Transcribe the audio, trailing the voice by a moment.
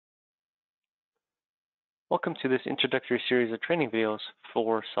Welcome to this introductory series of training videos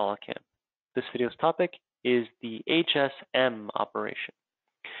for SolidCAM. This video's topic is the HSM operation.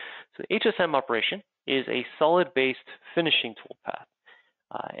 So the HSM operation is a solid-based finishing toolpath.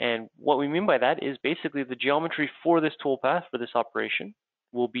 And what we mean by that is basically the geometry for this toolpath, for this operation,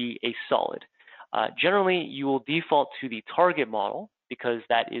 will be a solid. Generally, you will default to the target model because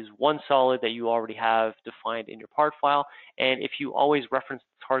that is one solid that you already have defined in your part file. And if you always reference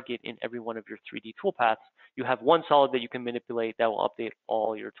the target in every one of your 3D toolpaths, you have one solid that you can manipulate that will update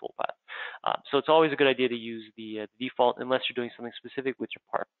all your toolpaths. So it's always a good idea to use the default unless you're doing something specific with your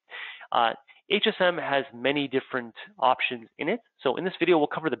part. HSM has many different options in it. So in this video, we'll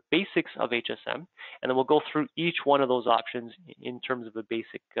cover the basics of HSM, and then we'll go through each one of those options in terms of the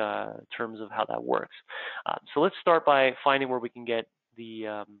basic terms of how that works. So let's start by finding where we can get the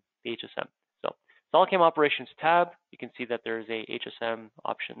HSM. So SolidCAM Operations tab, you can see that there's a HSM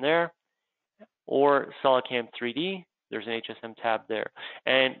option there, or SolidCAM 3D, there's an HSM tab there.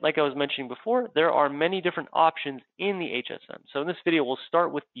 And like I was mentioning before, there are many different options in the HSM. So in this video, we'll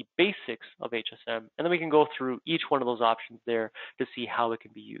start with the basics of HSM, and then we can go through each one of those options there to see how it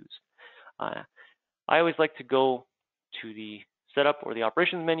can be used. I always like to go to the setup or the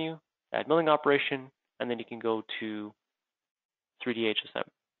operations menu, add milling operation, and then you can go to 3D HSM.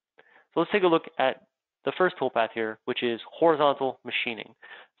 So let's take a look at the first toolpath here, which is horizontal machining.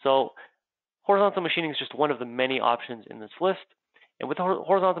 So horizontal machining is just one of the many options in this list. And with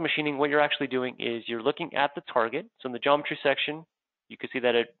horizontal machining, what you're actually doing is you're looking at the target. So in the geometry section, you can see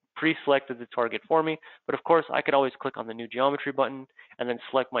that it pre-selected the target for me. But of course, I could always click on the new geometry button and then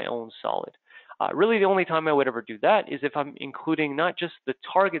select my own solid. Really, the only time I would ever do that is if I'm including not just the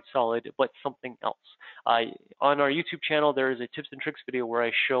target solid, but something else. On our YouTube channel, there is a tips and tricks video where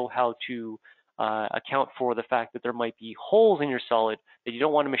I show how to account for the fact that there might be holes in your solid that you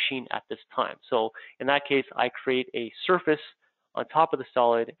don't want to machine at this time. So in that case, I create a surface on top of the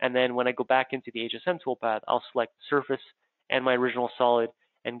solid, and then when I go back into the HSM toolpath, I'll select surface and my original solid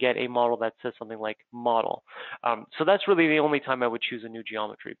and get a model that says something like model. So that's really the only time I would choose a new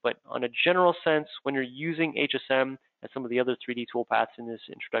geometry. But on a general sense, when you're using HSM and some of the other 3D toolpaths in this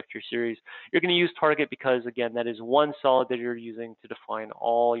introductory series, you're going to use target because, again, that is one solid that you're using to define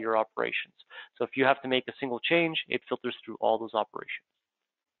all your operations. So if you have to make a single change, it filters through all those operations.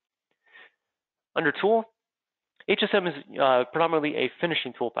 Under tool, HSM is predominantly a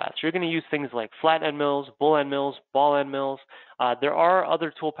finishing toolpath. So you're going to use things like flat end mills, bull end mills, ball end mills. There are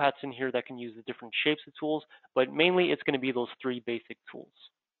other toolpaths in here that can use the different shapes of tools, but mainly it's going to be those three basic tools.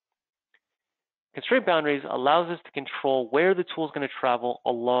 Constraint boundaries allows us to control where the tool is going to travel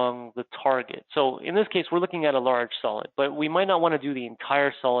along the target. So in this case, we're looking at a large solid, but we might not want to do the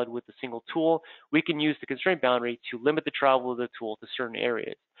entire solid with a single tool. We can use the constraint boundary to limit the travel of the tool to certain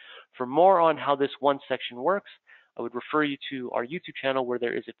areas. For more on how this one section works, I would refer you to our YouTube channel where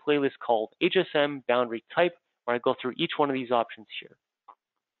there is a playlist called HSM Boundary Type, where I go through each one of these options here.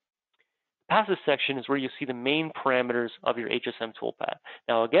 The passive section is where you see the main parameters of your HSM toolpath.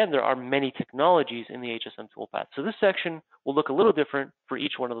 Now again, there are many technologies in the HSM toolpath, so this section will look a little different for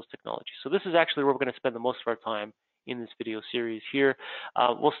each one of those technologies. So this is actually where we're going to spend the most of our time in this video series here.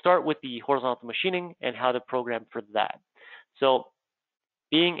 We'll start with the horizontal machining and how to program for that. So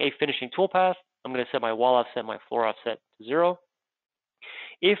being a finishing toolpath, I'm going to set my wall offset, my floor offset to 0.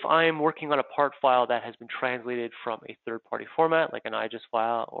 If I'm working on a part file that has been translated from a third-party format, like an IGES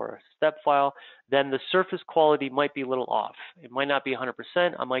file or a step file, then the surface quality might be a little off. It might not be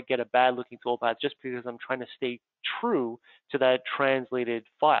 100%. I might get a bad-looking toolpath just because I'm trying to stay true to that translated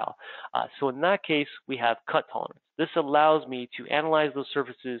file. So in that case, we have cut tolerance. This allows me to analyze those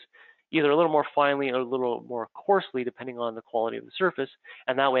surfaces either a little more finely or a little more coarsely, depending on the quality of the surface,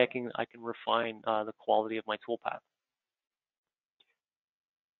 and that way I can refine the quality of my toolpath.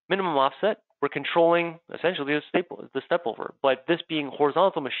 Minimum offset, we're controlling essentially the step over, but this being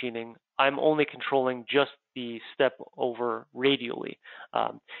horizontal machining, I'm only controlling just the step over radially.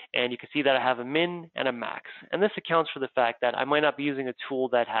 And you can see that I have a min and a max. And this accounts for the fact that I might not be using a tool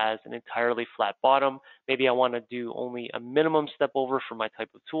that has an entirely flat bottom. Maybe I want to do only a minimum step over for my type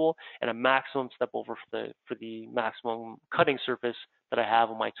of tool and a maximum step over for the maximum cutting surface that I have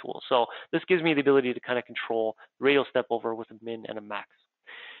on my tool. So this gives me the ability to kind of control radial step over with a min and a max.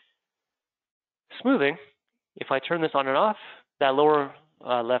 Smoothing, if I turn this on and off, that lower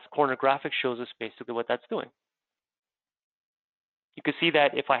left corner graphic shows us basically what that's doing. You can see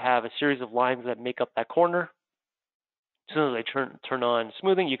that if I have a series of lines that make up that corner, As soon as I turn on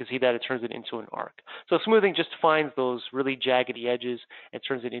smoothing, you can see that it turns it into an arc. So smoothing just finds those really jaggedy edges and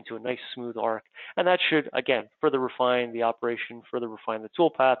turns it into a nice smooth arc. And that should, again, further refine the operation, further refine the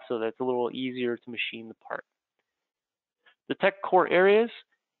toolpath so that it's a little easier to machine the part. The tech core areas,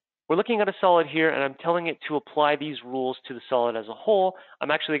 we're looking at a solid here, and I'm telling it to apply these rules to the solid as a whole.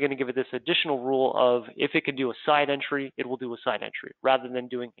 I'm actually going to give it this additional rule of if it can do a side entry, it will do a side entry, rather than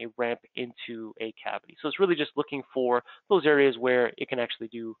doing a ramp into a cavity. So it's really just looking for those areas where it can actually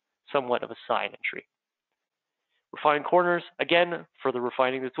do somewhat of a side entry. Refine corners, again, further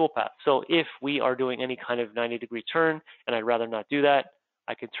refining the toolpath. So if we are doing any kind of 90-degree turn, and I'd rather not do that,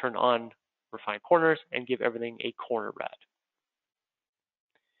 I can turn on refine corners and give everything a corner rad.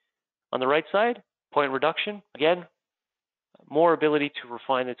 On the right side, point reduction, again, more ability to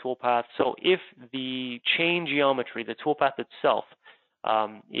refine the toolpath. So if the chain geometry, the toolpath itself,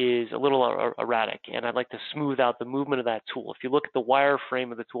 is a little erratic, and I'd like to smooth out the movement of that tool. If you look at the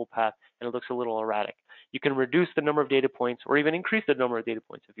wireframe of the toolpath and it looks a little erratic, you can reduce the number of data points or even increase the number of data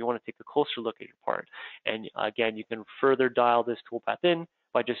points if you want to take a closer look at your part. And again, you can further dial this toolpath in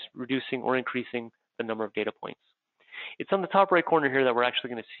by just reducing or increasing the number of data points. It's on the top right corner here that we're actually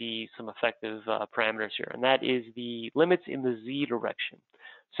going to see some effective parameters here, and that is the limits in the Z direction.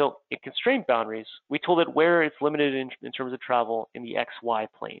 So in constraint boundaries, we told it where it's limited in terms of travel in the XY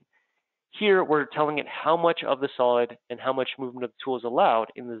plane. Here, we're telling it how much of the solid and how much movement of the tool is allowed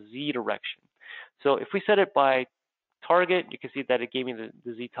in the Z direction. So if we set it by target, you can see that it gave me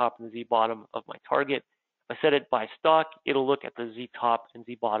the Z top and the Z bottom of my target. If I set it by stock, it'll look at the Z top and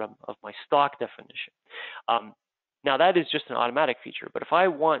Z bottom of my stock definition. Now that is just an automatic feature, but if I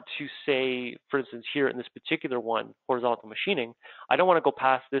want to say, for instance, here in this particular one, horizontal machining, I don't want to go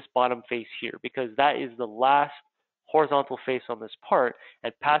past this bottom face here because that is the last horizontal face on this part,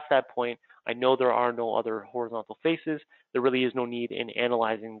 and past that point, I know there are no other horizontal faces. There really is no need in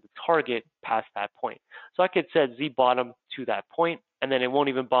analyzing the target past that point. So I could set Z bottom to that point, and then it won't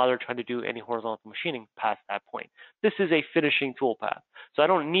even bother trying to do any horizontal machining past that point. This is a finishing toolpath. So I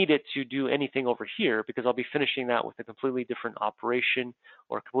don't need it to do anything over here because I'll be finishing that with a completely different operation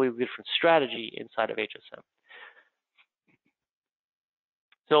or a completely different strategy inside of HSM.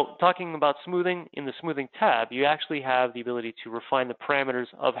 So talking about smoothing, in the smoothing tab, you actually have the ability to refine the parameters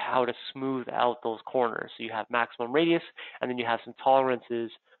of how to smooth out those corners. So you have maximum radius, and then you have some tolerances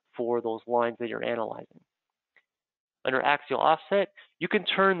for those lines that you're analyzing. Under axial offset, you can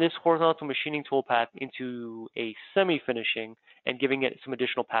turn this horizontal machining toolpath into a semi-finishing and giving it some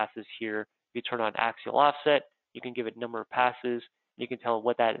additional passes here. If you turn on axial offset, you can give it number of passes. You can tell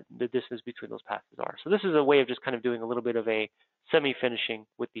what the distance between those passes are. So this is a way of just kind of doing a little bit of a semi-finishing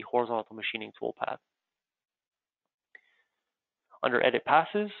with the horizontal machining toolpath. Under edit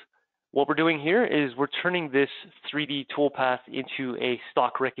passes, what we're doing here is we're turning this 3D toolpath into a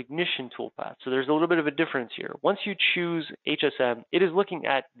stock recognition toolpath. So there's a little bit of a difference here. Once you choose HSM, it is looking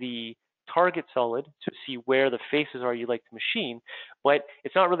at the target solid to see where the faces are you'd like to machine, but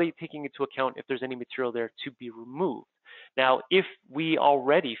it's not really taking into account if there's any material there to be removed. Now, if we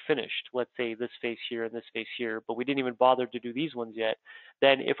already finished, let's say this face here and this face here, but we didn't even bother to do these ones yet,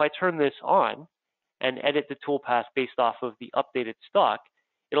 then if I turn this on and edit the toolpath based off of the updated stock,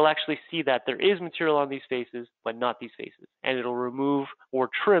 it'll actually see that there is material on these faces, but not these faces. And it'll remove or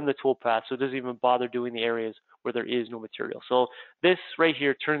trim the toolpath so it doesn't even bother doing the areas where there is no material. So this right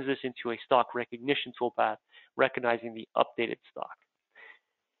here turns this into a stock recognition toolpath, recognizing the updated stock.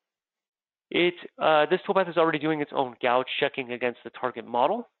 This toolpath is already doing its own gouge checking against the target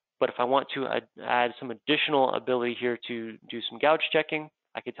model, but if I want to add some additional ability here to do some gouge checking,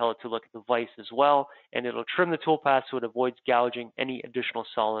 I can tell it to look at the vise as well, and it'll trim the toolpath so it avoids gouging any additional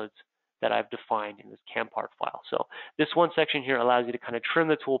solids that I've defined in this CAM part file. So this one section here allows you to kind of trim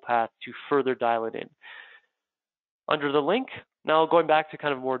the toolpath to further dial it in. Under the link, now going back to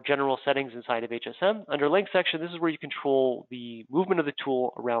kind of more general settings inside of HSM, under link section, this is where you control the movement of the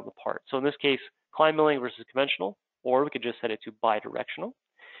tool around the part. So in this case, climb milling versus conventional, or we could just set it to bidirectional.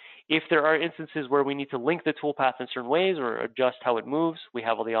 If there are instances where we need to link the toolpath in certain ways or adjust how it moves, we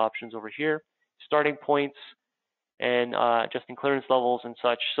have all the options over here. Starting points and adjusting clearance levels and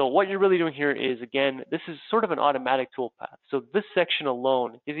such. So what you're really doing here is, again, this is sort of an automatic toolpath. So this section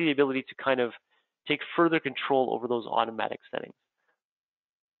alone gives you the ability to kind of take further control over those automatic settings.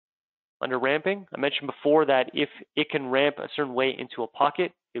 Under ramping, I mentioned before that if it can ramp a certain way into a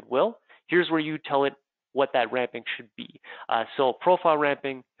pocket, it will. Here's where you tell it what that ramping should be. So profile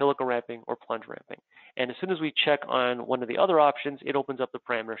ramping, helical ramping, or plunge ramping. And as soon as we check on one of the other options, it opens up the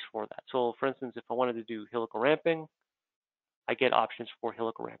parameters for that. So for instance, if I wanted to do helical ramping, I get options for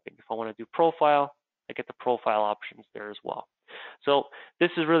helical ramping. If I want to do profile, I get the profile options there as well. So this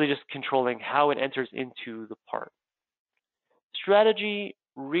is really just controlling how it enters into the part. Strategy,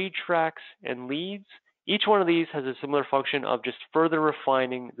 retracts, and leads. Each one of these has a similar function of just further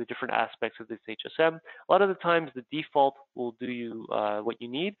refining the different aspects of this HSM. A lot of the times the default will do you what you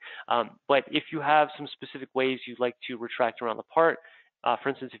need, but if you have some specific ways you'd like to retract around the part, for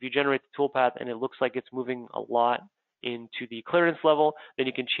instance, if you generate the toolpath and it looks like it's moving a lot into the clearance level, then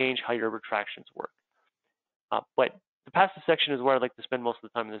you can change how your retractions work. But the passive section is where I'd like to spend most of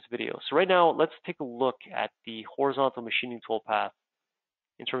the time in this video. So right now, let's take a look at the horizontal machining toolpath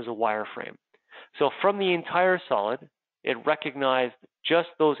in terms of wireframe. So from the entire solid, it recognized just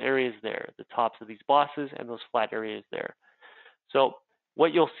those areas there, the tops of these bosses and those flat areas there. So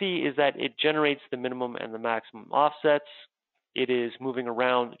what you'll see is that it generates the minimum and the maximum offsets. It is moving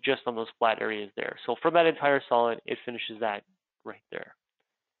around just on those flat areas there. So from that entire solid, it finishes that right there.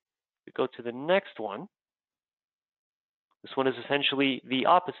 We go to the next one. This one is essentially the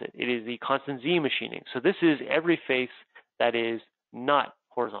opposite. It is the constant Z machining. So this is every face that is not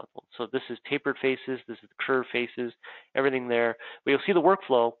horizontal. So this is tapered faces, this is curved faces, everything there. But you'll see the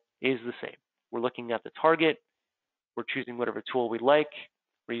workflow is the same. We're looking at the target. We're choosing whatever tool we like.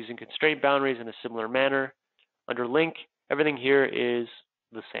 We're using constraint boundaries in a similar manner. Under link, everything here is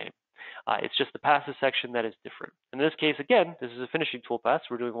the same. It's just the passive section that is different. In this case, again, this is a finishing toolpath. So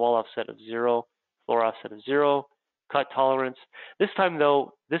we're doing wall offset of 0, floor offset of 0, cut tolerance. This time,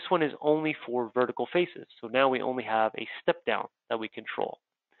 though, this one is only for vertical faces. So now we only have a step down that we control.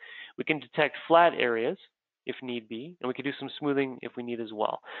 We can detect flat areas if need be, and we can do some smoothing if we need as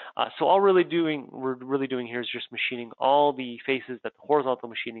well. So all we're really doing here is just machining all the faces that the horizontal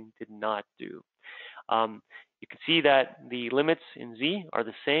machining did not do. You can see that the limits in Z are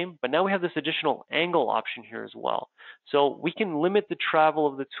the same, but now we have this additional angle option here as well. So we can limit the travel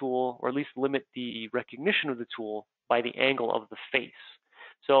of the tool, or at least limit the recognition of the tool by the angle of the face.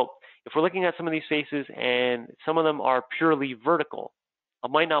 So if we're looking at some of these faces and some of them are purely vertical, I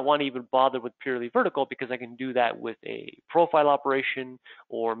might not want to even bother with purely vertical because I can do that with a profile operation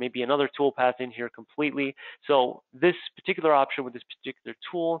or maybe another toolpath in here completely. So this particular option with this particular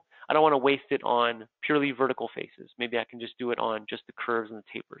tool, I don't want to waste it on purely vertical faces. Maybe I can just do it on just the curves and the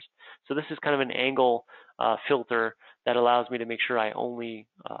tapers. So this is kind of an angle filter that allows me to make sure I only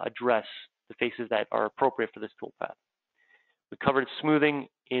address the faces that are appropriate for this toolpath. We covered smoothing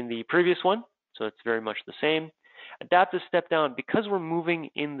in the previous one, so it's very much the same. Adaptive step down, because we're moving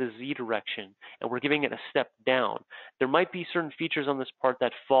in the Z direction and we're giving it a step down, there might be certain features on this part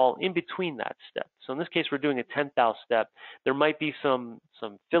that fall in between that step. So in this case, we're doing a 10th step. There might be some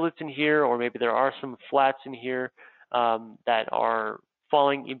fillets in here, or maybe there are some flats in here that are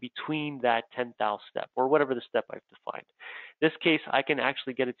falling in between that 10th step, or whatever the step I've defined. In this case, I can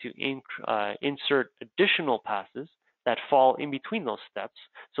actually get it to insert additional passes that fall in between those steps.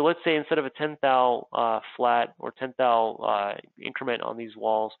 So let's say instead of a 10th flat or 10th increment on these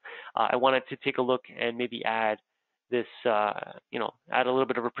walls, I wanted to take a look and maybe add this, add a little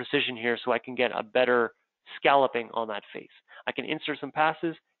bit of a precision here so I can get a better scalloping on that face. I can insert some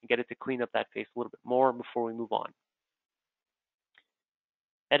passes and get it to clean up that face a little bit more before we move on.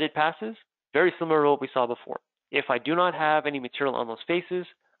 Edit passes, very similar to what we saw before. If I do not have any material on those faces,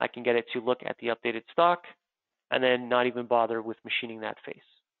 I can get it to look at the updated stock and then not even bother with machining that face.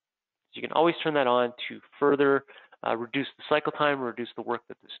 So you can always turn that on to further reduce the cycle time, reduce the work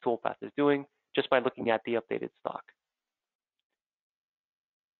that this toolpath is doing just by looking at the updated stock.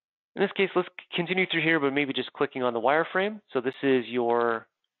 In this case, let's continue through here, but maybe just clicking on the wireframe. So this is your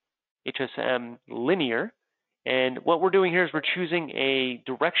HSM linear. And what we're doing here is we're choosing a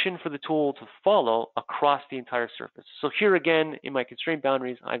direction for the tool to follow across the entire surface. So here again, in my constraint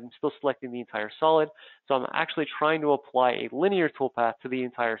boundaries, I'm still selecting the entire solid. So I'm actually trying to apply a linear toolpath to the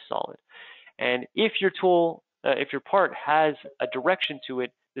entire solid. And if your tool, if your part has a direction to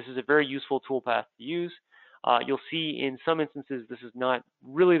it, this is a very useful toolpath to use. You'll see in some instances, this is not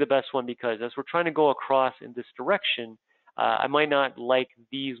really the best one because as we're trying to go across in this direction, I might not like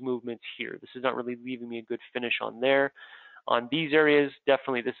these movements here. This is not really leaving me a good finish on there. On these areas,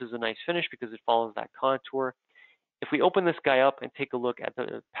 definitely this is a nice finish because it follows that contour. If we open this guy up and take a look at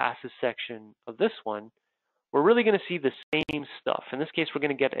the passes section of this one, we're really going to see the same stuff. In this case, we're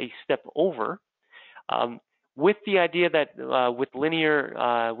going to get a step over. With the idea that with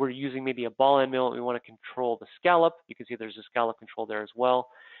linear, we're using maybe a ball end mill. We want to control the scallop. You can see there's a scallop control there as well.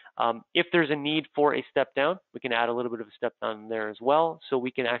 If there's a need for a step down, we can add a little bit of a step down there as well. So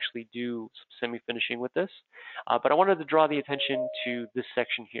we can actually do some semi-finishing with this. But I wanted to draw the attention to this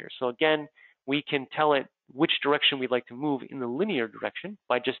section here. So again, we can tell it which direction we'd like to move in the linear direction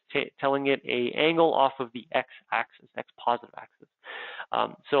by just telling it an angle off of the x-axis, x-positive axis.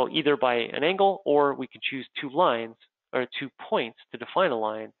 So either by an angle, or we can choose 2 lines or 2 points to define a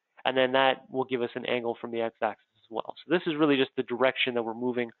line, and then that will give us an angle from the x-axis as well. So this is really just the direction that we're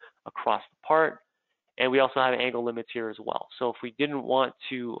moving across the part, and we also have angle limits here as well. So if we didn't want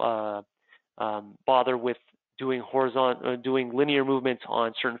to bother with doing linear movements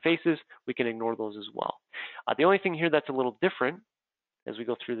on certain faces, we can ignore those as well. The only thing here that's a little different as we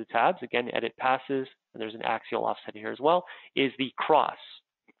go through the tabs, again, edit passes, and there's an axial offset here as well, is the cross.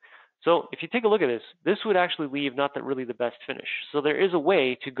 So if you take a look at this, this would actually leave not really the best finish. So there is a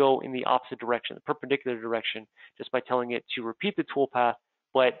way to go in the opposite direction, the perpendicular direction, just by telling it to repeat the toolpath,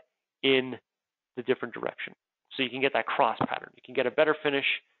 but in the different direction. So you can get that cross pattern. You can get a better finish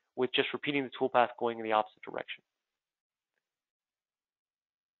with just repeating the toolpath going in the opposite direction.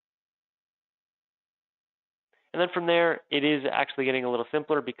 And then from there, it is actually getting a little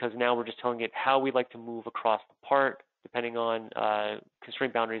simpler because now we're just telling it how we'd like to move across the part depending on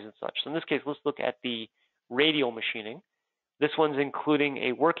constraint boundaries and such. So in this case, let's look at the radial machining. This one's including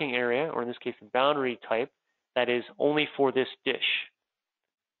a working area, or in this case, a boundary type that is only for this dish.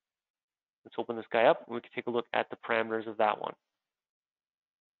 Let's open this guy up and we can take a look at the parameters of that one.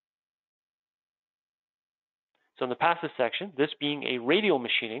 So in the passive section, this being a radial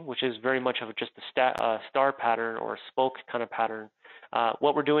machining, which is very much of just a star pattern or a spoke kind of pattern,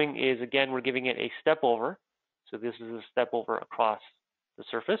 what we're doing is, again, we're giving it a step over. So this is a step over across the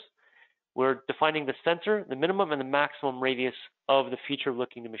surface. We're defining the center, the minimum, and the maximum radius of the feature we're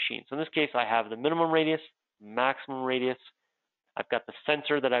looking to machine. So in this case, I have the minimum radius, maximum radius. I've got the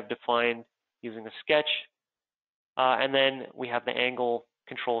center that I've defined using a sketch. And then we have the angle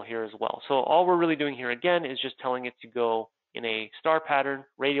control here as well. So all we're really doing here, again, is just telling it to go in a star pattern,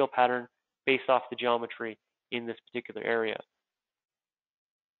 radial pattern, based off the geometry in this particular area.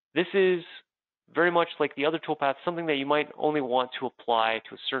 This is very much like the other toolpath, something that you might only want to apply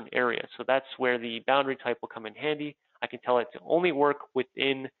to a certain area. So that's where the boundary type will come in handy. I can tell it to only work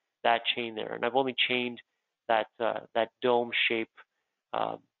within that chain there. And I've only chained that, that dome shape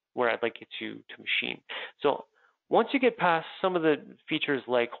where I'd like it to machine. So once you get past some of the features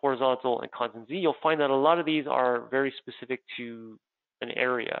like horizontal and constant Z, you'll find that a lot of these are very specific to an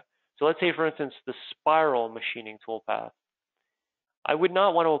area. So let's say, for instance, the spiral machining toolpath. I would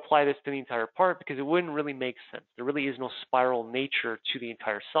not want to apply this to the entire part because it wouldn't really make sense. There really is no spiral nature to the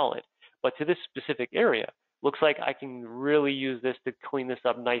entire solid. But to this specific area, looks like I can really use this to clean this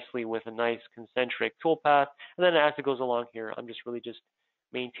up nicely with a nice concentric toolpath. And then as it goes along here, I'm just really just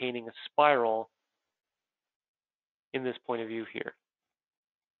maintaining a spiral in this point of view here.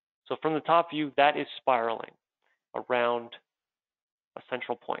 So from the top view, that is spiraling around a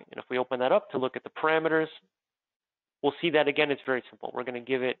central point. And if we open that up to look at the parameters, we'll see that, again, it's very simple. We're going to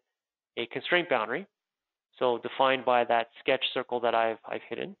give it a constraint boundary, so defined by that sketch circle that I've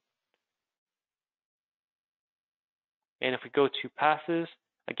hidden. And if we go to passes,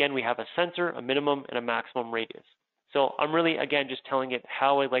 again, we have a center, a minimum, and a maximum radius. So I'm really, again, just telling it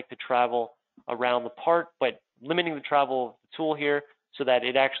how I'd like to travel around the part, but limiting the travel of the tool here so that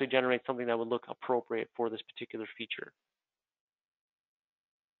it actually generates something that would look appropriate for this particular feature.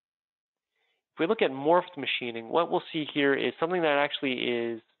 If we look at morphed machining, what we'll see here is something that actually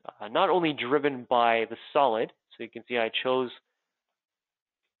is not only driven by the solid. So you can see I chose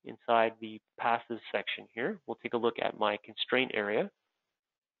inside the passes section here. We'll take a look at my constraint area.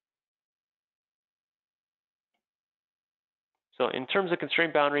 So in terms of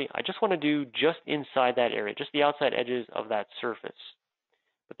constraint boundary, I just want to do just inside that area, just the outside edges of that surface.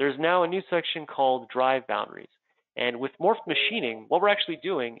 But there's now a new section called drive boundaries. And with morphed machining, what we're actually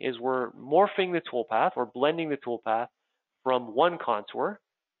doing is we're morphing the toolpath or blending the toolpath from one contour,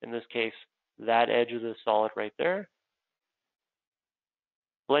 in this case, that edge of the solid right there,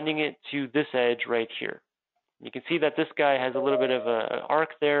 blending it to this edge right here. You can see that this guy has a little bit of an arc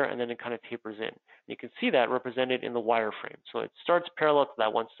there, and then it kind of tapers in. You can see that represented in the wireframe. So it starts parallel to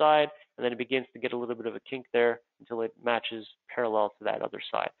that one side, and then it begins to get a little bit of a kink there until it matches parallel to that other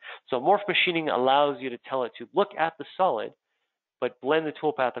side. So morph machining allows you to tell it to look at the solid, but blend the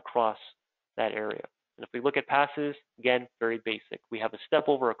toolpath across that area. And if we look at passes, again, very basic. We have a step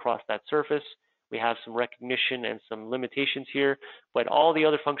over across that surface. We have some recognition and some limitations here, but all the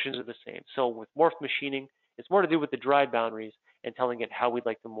other functions are the same. So with morph machining, it's more to do with the drive boundaries and telling it how we'd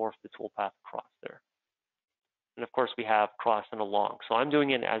like to morph the toolpath across there. And of course, we have cross and along. So I'm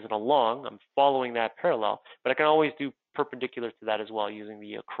doing it as an along. I'm following that parallel, but I can always do perpendicular to that as well using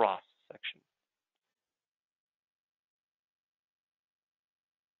the across section.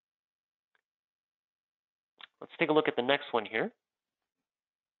 Let's take a look at the next one here.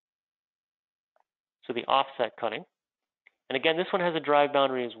 So the offset cutting. And again, this one has a drive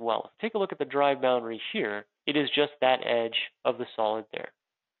boundary as well. If you take a look at the drive boundary here, it is just that edge of the solid there.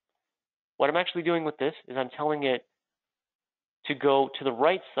 What I'm actually doing with this is I'm telling it to go to the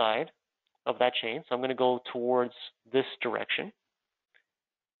right side of that chain. So I'm going to go towards this direction.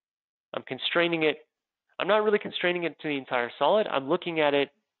 I'm constraining it. I'm not really constraining it to the entire solid. I'm looking at it.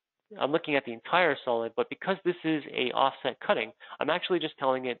 I'm looking at the entire solid, but because this is a offset cutting, I'm actually just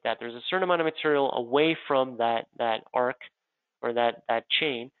telling it that there's a certain amount of material away from that arc or that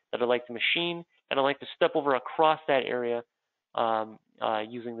chain that I'd like to machine, and I'd like to step over across that area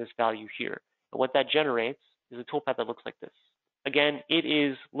using this value here. And what that generates is a toolpath that looks like this. Again, it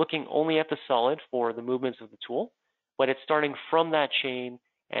is looking only at the solid for the movements of the tool, but it's starting from that chain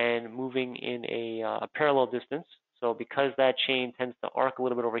and moving in a parallel distance. So because that chain tends to arc a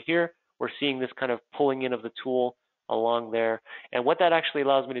little bit over here, we're seeing this kind of pulling in of the tool along there. And what that actually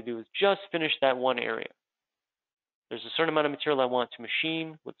allows me to do is just finish that one area. There's a certain amount of material I want to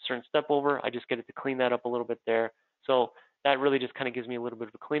machine with a certain step over. I just get it to clean that up a little bit there. So that really just kind of gives me a little bit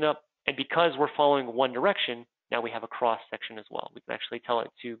of a cleanup. And because we're following one direction, now we have a cross section as well. We can actually tell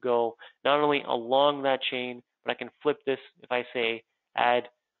it to go not only along that chain, but I can flip this. If I say add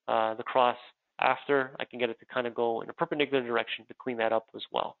the cross after, I can get it to kind of go in a perpendicular direction to clean that up as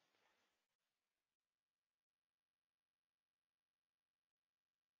well.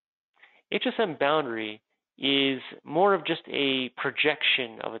 HSM boundary is more of just a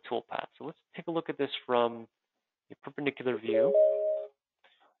projection of a toolpath. So let's take a look at this from a perpendicular view.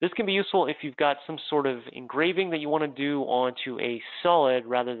 This can be useful if you've got some sort of engraving that you want to do onto a solid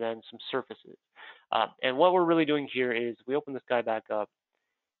rather than some surfaces. And what we're really doing here is, we open this guy back up.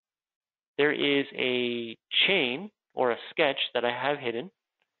 There is a chain or a sketch that I have hidden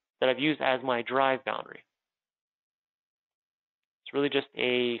that I've used as my drive boundary. It's really just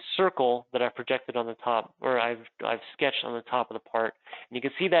a circle that I've projected on the top, or I've sketched on the top of the part. And you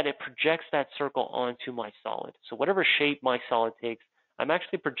can see that it projects that circle onto my solid. So whatever shape my solid takes, I'm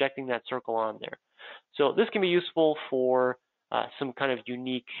actually projecting that circle on there. So this can be useful for some kind of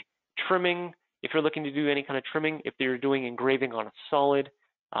unique trimming. If you're looking to do any kind of trimming, if you're doing engraving on a solid,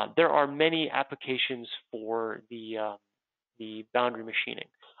 there are many applications for the boundary machining.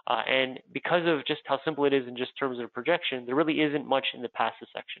 And because of just how simple it is in just terms of projection, there really isn't much in the passive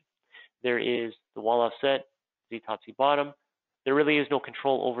section. There is the wall offset, Z top, Z bottom. There really is no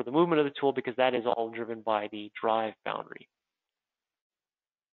control over the movement of the tool because that is all driven by the drive boundary.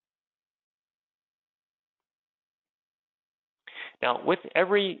 Now, with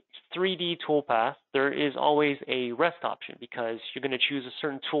every 3D toolpath, there is always a rest option because you're going to choose a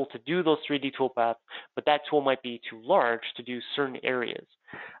certain tool to do those 3D toolpaths, but that tool might be too large to do certain areas.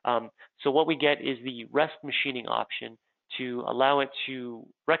 So what we get is the rest machining option to allow it to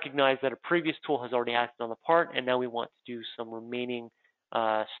recognize that a previous tool has already acted on the part, and now we want to do some remaining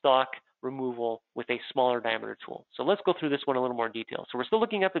stock removal with a smaller diameter tool. So let's go through this one in a little more detail. So we're still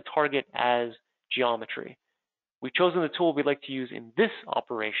looking at the target as geometry. We've chosen the tool we'd like to use in this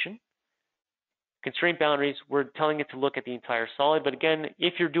operation. Constraint boundaries, we're telling it to look at the entire solid, but again,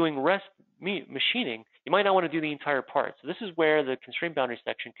 if you're doing rest machining, you might not want to do the entire part. So this is where the constraint boundary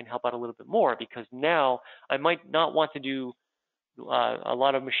section can help out a little bit more, because now I might not want to do a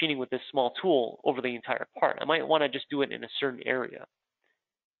lot of machining with this small tool over the entire part. I might want to just do it in a certain area.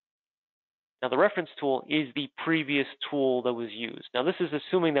 Now the reference tool is the previous tool that was used. Now this is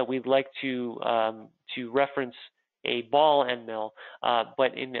assuming that we'd like to reference a ball end mill,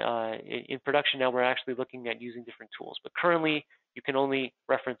 but in production now we're actually looking at using different tools. But currently you can only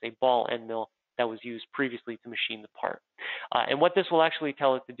reference a ball end mill that was used previously to machine the part. And what this will actually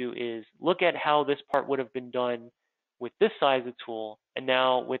tell it to do is look at how this part would have been done with this size of tool, and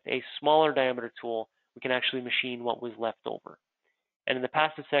now with a smaller diameter tool, we can actually machine what was left over. And in the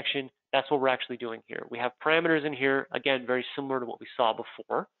passive section, that's what we're actually doing here. We have parameters in here, again, very similar to what we saw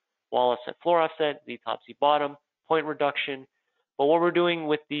before. Wall offset, floor offset, Z top, Z bottom, point reduction. But what we're doing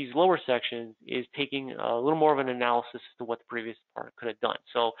with these lower sections is taking a little more of an analysis as to what the previous part could have done.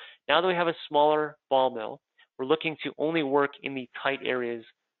 So now that we have a smaller ball mill, we're looking to only work in the tight areas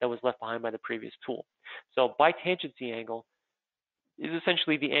that was left behind by the previous tool. So bitangency angle is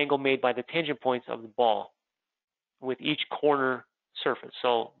essentially the angle made by the tangent points of the ball with each corner surface.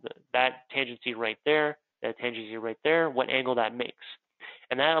 So that tangency right there, that tangency right there, what angle that makes.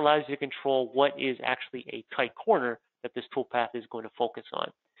 And that allows you to control what is actually a tight corner that this toolpath is going to focus on.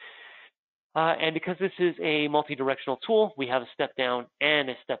 And because this is a multi-directional tool, we have a step down and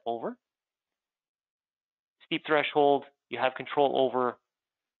a step over. Steep threshold, you have control over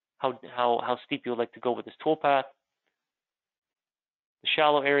how steep you would like to go with this toolpath. The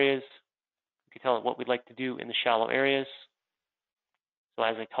shallow areas, you can tell it what we'd like to do in the shallow areas. So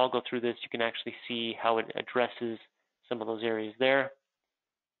as I toggle through this, you can actually see how it addresses some of those areas there.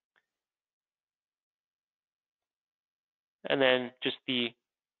 And then just see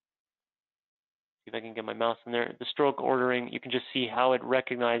if I can get my mouse in there, the stroke ordering, you can just see how it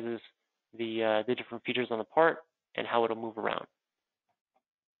recognizes the different features on the part and how it'll move around.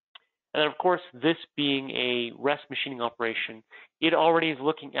 And then of course, this being a rest machining operation, it already is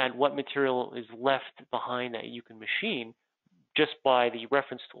looking at what material is left behind that you can machine just by the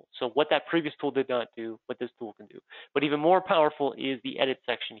reference tool. So what that previous tool did not do, what this tool can do. But even more powerful is the edit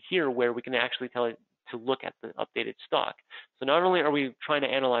section here, where we can actually tell it to look at the updated stock. So not only are we trying to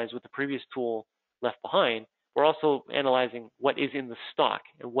analyze what the previous tool left behind, we're also analyzing what is in the stock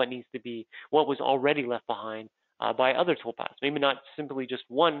and what needs to be, what was already left behind by other toolpaths. Maybe not simply just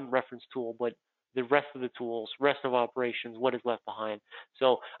one reference tool, but the rest of the tools, rest of operations, what is left behind.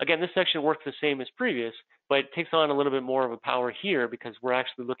 So again, this section works the same as previous, but it takes on a little bit more of a power here because we're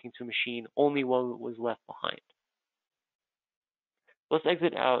actually looking to machine only what was left behind. Let's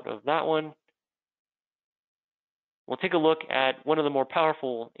exit out of that one. We'll take a look at one of the more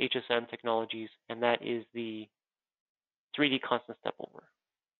powerful HSM technologies, and that is the 3D constant step over.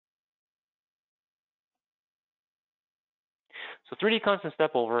 So 3D constant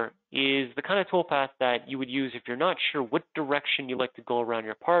step over is the kind of toolpath that you would use if you're not sure what direction you like to go around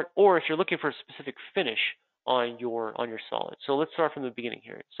your part, or if you're looking for a specific finish on your solid. So let's start from the beginning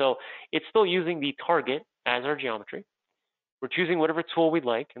here. So it's still using the target as our geometry. We're choosing whatever tool we'd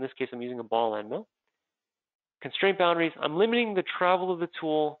like. In this case, I'm using a ball end mill. Constraint boundaries, I'm limiting the travel of the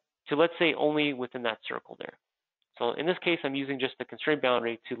tool to, let's say, only within that circle there. So in this case, I'm using just the constraint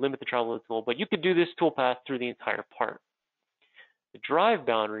boundary to limit the travel of the tool, but you could do this toolpath through the entire part. The drive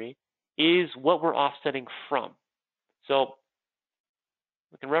boundary is what we're offsetting from. So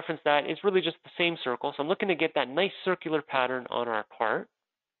we can reference that. It's really just the same circle. So I'm looking to get that nice circular pattern on our part.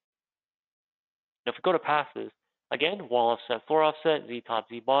 Now if we go to passes, again, wall offset, floor offset, Z top,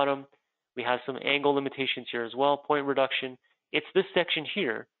 Z bottom. We have some angle limitations here as well, point reduction. It's this section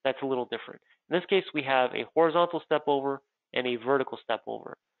here that's a little different. In this case, we have a horizontal step over and a vertical step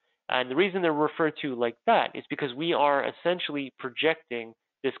over. And the reason they're referred to like that is because we are essentially projecting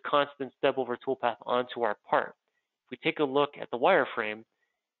this constant step over toolpath onto our part. If we take a look at the wireframe,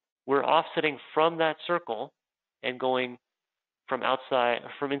 we're offsetting from that circle and going from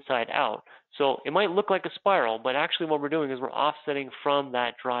inside out. So it might look like a spiral, but actually what we're doing is we're offsetting from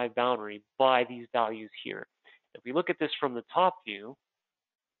that drive boundary by these values here. If we look at this from the top view,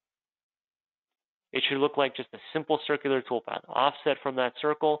 it should look like just a simple circular toolpath, offset from that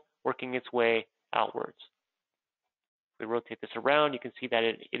circle, working its way outwards. If we rotate this around, you can see that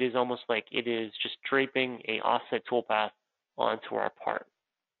it is almost like it is just draping a offset toolpath onto our part.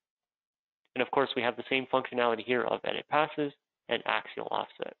 And of course, we have the same functionality here of edit passes and axial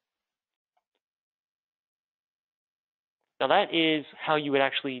offset. Now that is how you would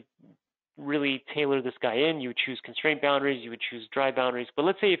actually really tailor this guy in. You would choose constraint boundaries, you would choose drive boundaries, but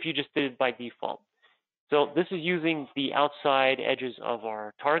let's say if you just did it by default. So this is using the outside edges of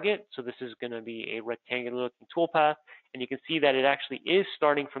our target. So this is going to be a rectangular looking toolpath, and you can see that it actually is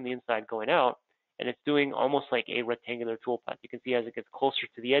starting from the inside going out, and it's doing almost like a rectangular toolpath. You can see as it gets closer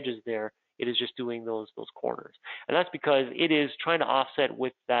to the edges there, it is just doing those corners. And that's because it is trying to offset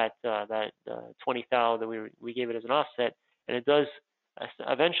with that 20 thou that we gave it as an offset, and it does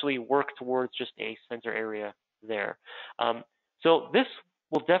eventually work towards just a center area there. So this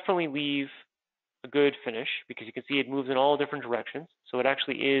will definitely leave a good finish because you can see it moves in all different directions. So it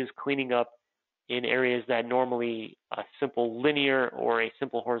actually is cleaning up in areas that normally a simple linear or a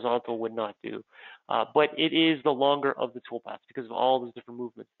simple horizontal would not do. But it is the longer of the toolpaths because of all those different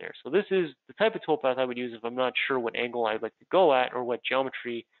movements there. So this is the type of toolpath I would use if I'm not sure what angle I'd like to go at or what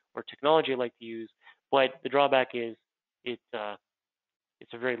geometry or technology I'd like to use. But the drawback is it's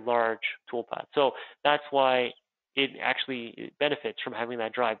a very large toolpath. So that's why it actually benefits from having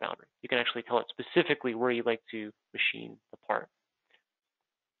that drive boundary. You can actually tell it specifically where you'd like to machine the part.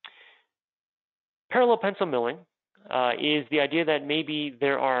 Parallel pencil milling is the idea that maybe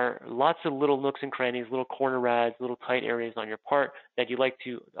there are lots of little nooks and crannies, little corner rads, little tight areas on your part that you'd like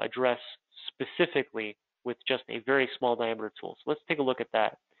to address specifically with just a very small diameter tool. So let's take a look at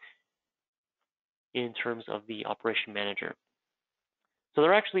that in terms of the operation manager. So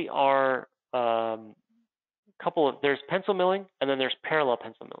there actually are there's pencil milling and then there's parallel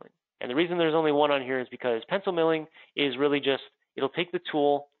pencil milling. And the reason there's only one on here is because pencil milling is really just, it'll take the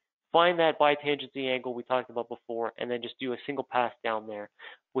tool, find that bitangency angle we talked about before, and then just do a single pass down there.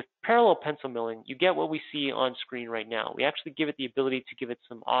 With parallel pencil milling, you get what we see on screen right now. We actually give it the ability to give it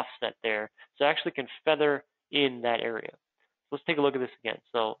some offset there, so it actually can feather in that area. Let's take a look at this again.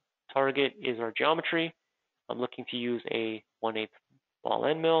 So target is our geometry. I'm looking to use a 1/8 ball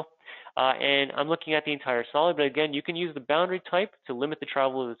end mill, and I'm looking at the entire solid, but again, you can use the boundary type to limit the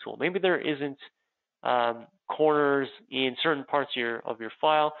travel of the tool. Maybe there isn't corners in certain parts of your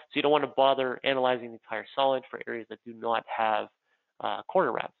file, so you don't want to bother analyzing the entire solid for areas that do not have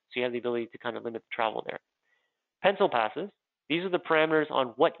corner wraps. So you have the ability to kind of limit the travel there. Pencil passes, these are the parameters on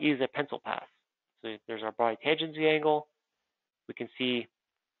what is a pencil pass. So there's our bitangency angle. We can see,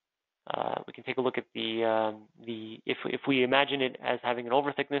 we can take a look at if we imagine it as having an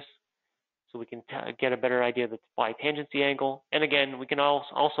over thickness, so we can get a better idea of the bitangency angle. And again, we can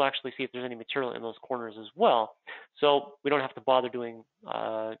also actually see if there's any material in those corners as well. So we don't have to bother doing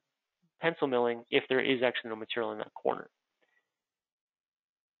pencil milling if there is actually no material in that corner.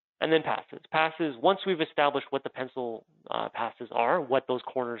 And then passes. Passes, once we've established what the pencil passes are, what those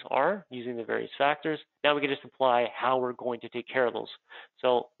corners are, using the various factors, now we can just apply how we're going to take care of those.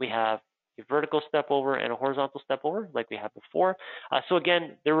 So we have a vertical step over and a horizontal step over like we had before. So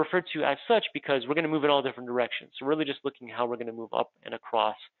again, they're referred to as such because we're going to move in all different directions. So really just looking how we're going to move up and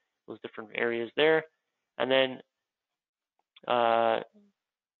across those different areas there. And then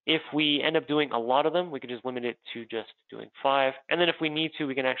if we end up doing a lot of them, we can just limit it to just doing 5. And then if we need to,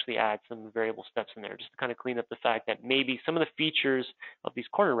 we can actually add some variable steps in there just to kind of clean up the fact that maybe some of the features of these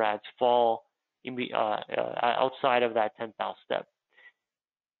corner rads fall in outside of that 10th step.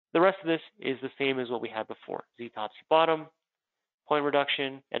 The rest of this is the same as what we had before. Z top, Z bottom, point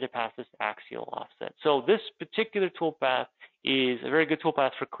reduction, edit passes, axial offset. So this particular toolpath is a very good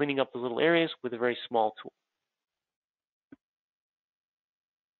toolpath for cleaning up the little areas with a very small tool.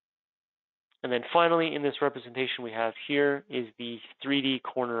 And then finally, in this representation we have here is the 3D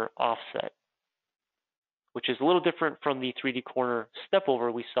corner offset, which is a little different from the 3D corner step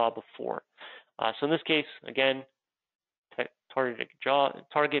over we saw before. So in this case, again, target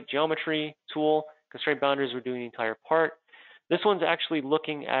geometry tool, constraint boundaries, we're doing the entire part. This one's actually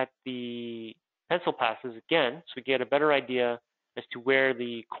looking at the pencil passes again, so we get a better idea as to where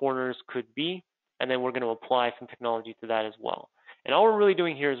the corners could be, and then we're going to apply some technology to that as well. And all we're really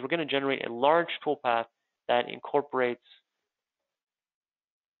doing here is we're going to generate a large toolpath that incorporates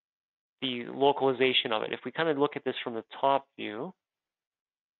the localization of it. If we kind of look at this from the top view,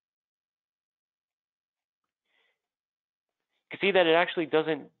 you can see that it actually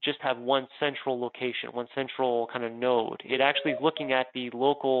doesn't just have one central location, one central kind of node. It actually is looking at the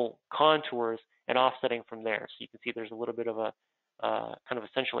local contours and offsetting from there. So you can see there's a little bit of a kind of a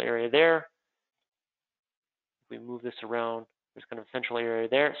central area there. If we move this around, there's kind of a central area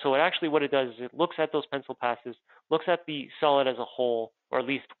there. So it actually, what it does is it looks at those pencil passes, looks at the solid as a whole, or at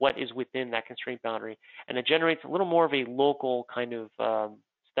least what is within that constraint boundary, and it generates a little more of a local kind of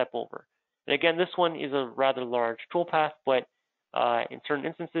step over. And again, this one is a rather large toolpath, but in certain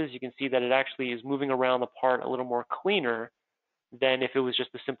instances, you can see that it actually is moving around the part a little more cleaner than if it was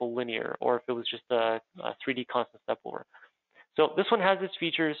just a simple linear, or if it was just a 3D constant step over. So this one has its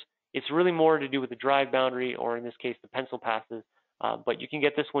features. It's really more to do with the drive boundary, or in this case, the pencil passes. But you can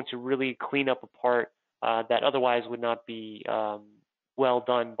get this one to really clean up a part that otherwise would not be well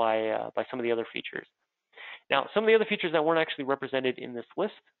done by some of the other features. Now, some of the other features that weren't actually represented in this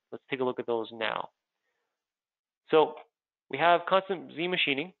list, let's take a look at those now. So we have constant Z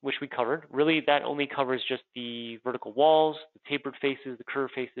machining, which we covered. Really, that only covers just the vertical walls, the tapered faces, the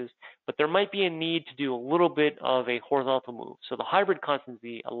curved faces, but there might be a need to do a little bit of a horizontal move. So the hybrid constant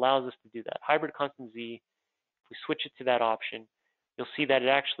Z allows us to do that. Hybrid constant Z, if we switch it to that option, you'll see that it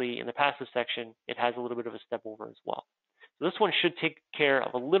actually, in the passive section, it has a little bit of a step over as well. So this one should take care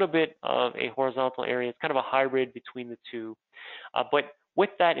of a little bit of a horizontal area. It's kind of a hybrid between the two. But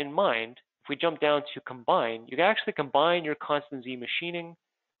with that in mind, if we jump down to combine, you can actually combine your constant Z machining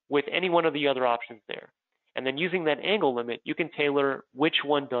with any one of the other options there. And then using that angle limit, you can tailor which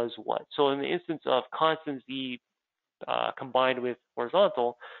one does what. So in the instance of constant Z combined with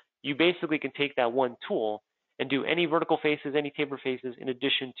horizontal, you basically can take that one tool and do any vertical faces, any taper faces, in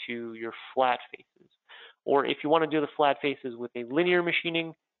addition to your flat faces. Or if you want to do the flat faces with a linear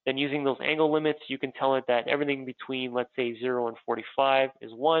machining, then using those angle limits, you can tell it that everything between, let's say, 0 and 45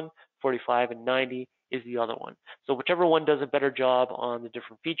 is one, 45 and 90 is the other one. So whichever one does a better job on the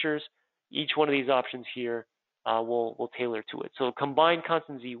different features, each one of these options here will tailor to it. So combine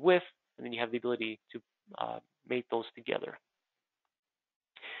constant Z with, and then you have the ability to mate those together.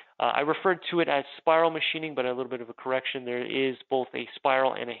 I referred to it as spiral machining, but a little bit of a correction. There is both a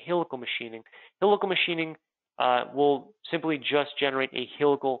spiral and a helical machining. Helical machining will simply just generate a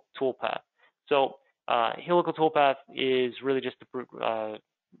helical toolpath. So helical toolpath is really just a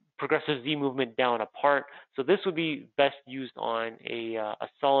progressive Z movement down a part. So this would be best used on a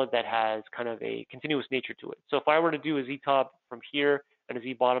solid that has kind of a continuous nature to it. So if I were to do a Z top from here and a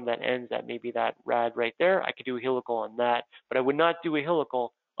Z bottom that ends at maybe that rad right there, I could do a helical on that, but I would not do a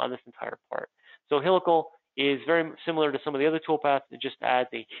helical on this entire part. So helical is very similar to some of the other toolpaths. It just adds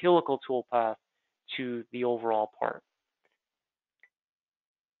a helical toolpath to the overall part.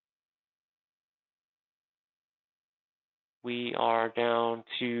 We are down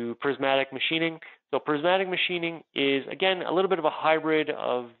to prismatic machining. So prismatic machining is, again, a little bit of a hybrid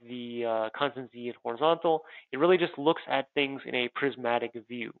of the constant Z and horizontal. It really just looks at things in a prismatic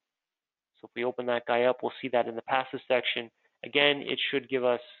view. So if we open that guy up, we'll see that in the passive section. Again, it should give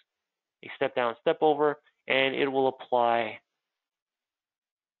us a step down, step over, and it will apply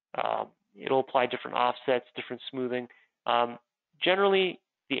different offsets, different smoothing. Generally,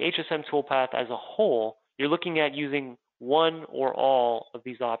 the HSM toolpath as a whole, you're looking at using one or all of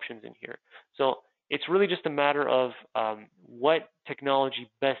these options in here. So it's really just a matter of what technology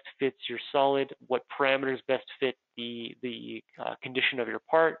best fits your solid, what parameters best fit the condition of your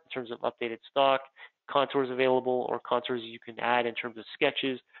part in terms of updated stock, contours available, or contours you can add in terms of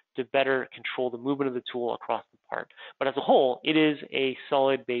sketches to better control the movement of the tool across the part. But as a whole, it is a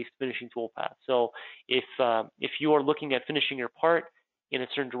solid-based finishing toolpath. So if you are looking at finishing your part in a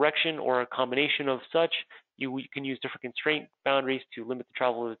certain direction or a combination of such, you can use different constraint boundaries to limit the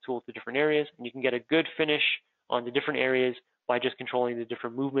travel of the tool to different areas, and you can get a good finish on the different areas by just controlling the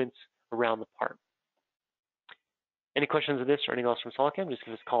different movements around the part. Any questions of this or anything else from SolidCAM, just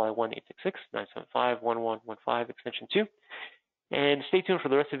give us a call at 1-866-975-1115, extension 2. And stay tuned for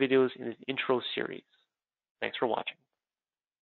the rest of the videos in this intro series. Thanks for watching.